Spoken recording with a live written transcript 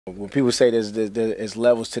When people say there's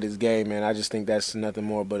levels to this game, man, I just think that's nothing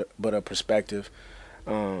more but a perspective.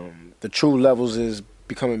 The true levels is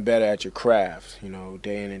becoming better at your craft,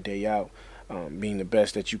 day in and day out, being the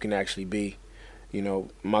best that you can actually be.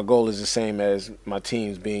 My goal is the same as my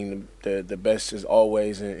team's, being the best as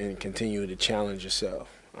always, and continue to challenge yourself.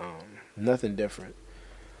 Nothing different.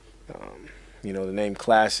 The name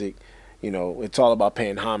Classic, it's all about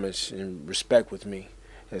paying homage and respect with me.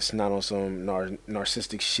 It's not on some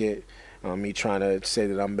narcissistic shit. Me trying to say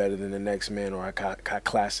that I'm better than the next man or I got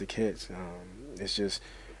classic hits. It's just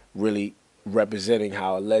really representing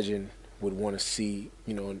how a legend would want to see,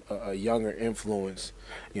 a younger influence,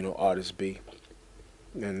 artist be.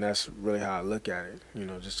 And that's really how I look at it.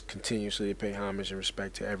 Just continuously pay homage and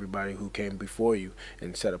respect to everybody who came before you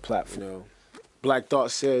and set a platform. Black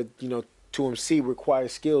Thought said, to MC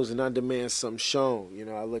requires skills and I demand some shown.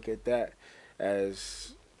 I look at that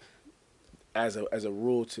as as a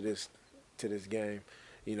rule to this game.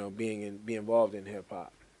 Be involved in hip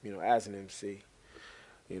hop. As an MC.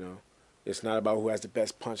 You know, it's not about who has the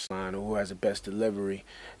best punchline or who has the best delivery.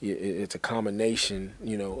 It's a combination,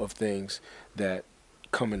 of things that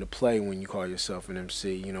come into play when you call yourself an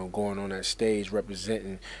MC. Going on that stage,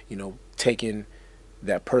 representing, taking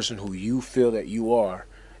that person who you feel that you are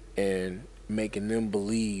and making them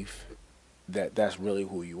believe that that's really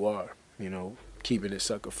who you are. Keeping it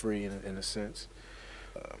sucker free in a sense.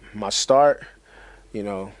 My start, you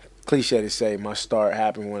know, cliche to say, my start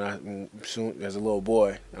happened soon as a little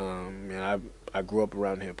boy. I grew up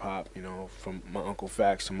around hip hop, from my Uncle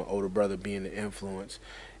Fax to my older brother being the influence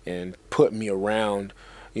and put me around,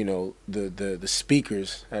 the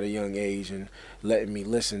speakers at a young age and letting me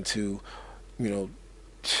listen to, you know,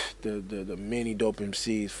 the many dope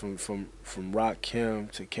MCs from Rock Kim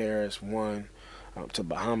to KRS One, to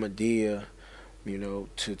Bahamadia,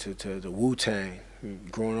 to the Wu Tang.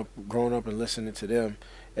 Growing up and listening to them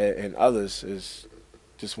and others is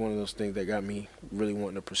just one of those things that got me really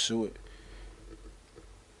wanting to pursue it.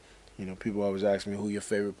 People always ask me who your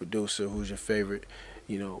favorite producer, who's your favorite,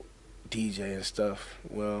 you know, DJ and stuff.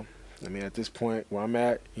 Well, at this point where I'm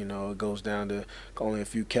at, it goes down to only a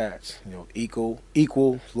few cats. Equal,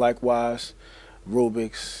 likewise,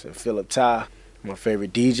 Rubik's and Philip Ty. My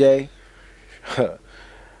favorite DJ,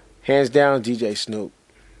 hands down, DJ Snoop.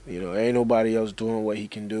 Ain't nobody else doing what he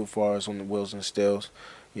can do as far as on the wheels and stills.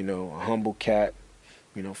 A humble cat.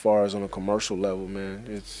 Far as on a commercial level,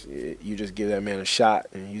 man, you just give that man a shot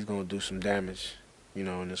and he's gonna do some damage,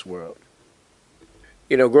 in this world.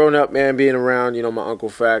 Growing up, man, being around, my Uncle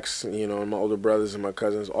Fax, and my older brothers and my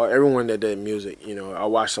cousins, everyone that did music, I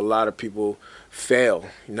watched a lot of people fail.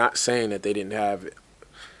 Not saying that they didn't have,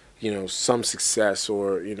 some success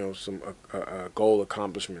or, some goal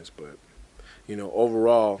accomplishments, but,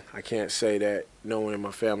 overall, I can't say that no one in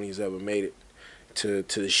my family has ever made it to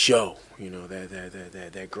the show,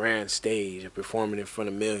 that grand stage of performing in front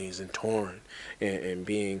of millions and touring and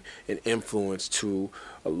being an influence to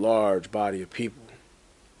a large body of people.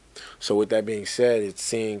 So with that being said, it's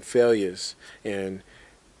seeing failures, and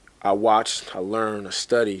I watched, I learned, I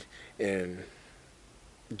studied, and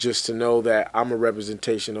just to know that I'm a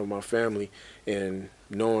representation of my family and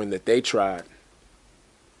knowing that they try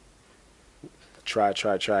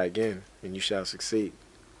again, and you shall succeed.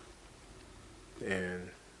 And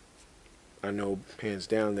I know hands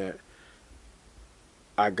down that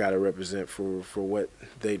I gotta represent for what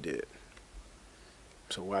they did.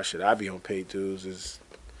 So why should I be on paid dues?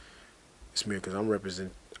 It's me because I'm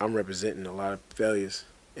representing a lot of failures,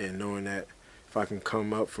 and knowing that if I can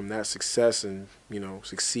come up from that success and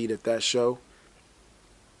succeed at that show,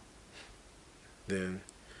 then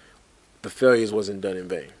the failures wasn't done in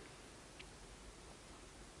vain.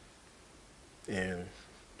 And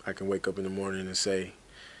I can wake up in the morning and say,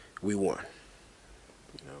 we won.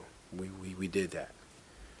 We did that.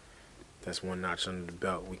 That's one notch under the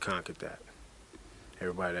belt. We conquered that.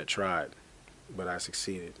 Everybody that tried, but I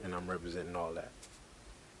succeeded, and I'm representing all that.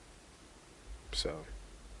 So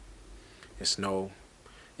it's no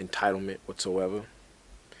entitlement whatsoever,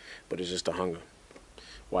 but it's just a hunger.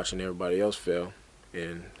 Watching everybody else fail,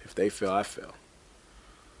 and if they fail, I fail.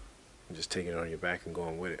 And just taking it on your back and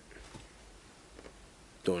going with it.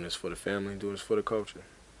 Doing this for the family, doing this for the culture,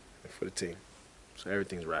 and for the team. So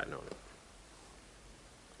everything's riding on it.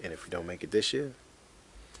 And if we don't make it this year,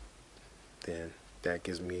 then that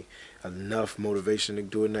gives me enough motivation to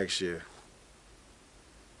do it next year.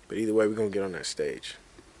 But either way, we're going to get on that stage.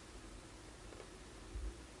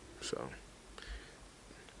 So,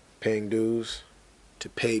 paying dues to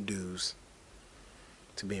paid dues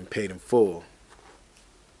to being paid in full.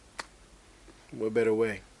 What better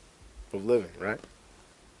way of living, right?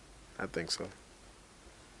 I think so.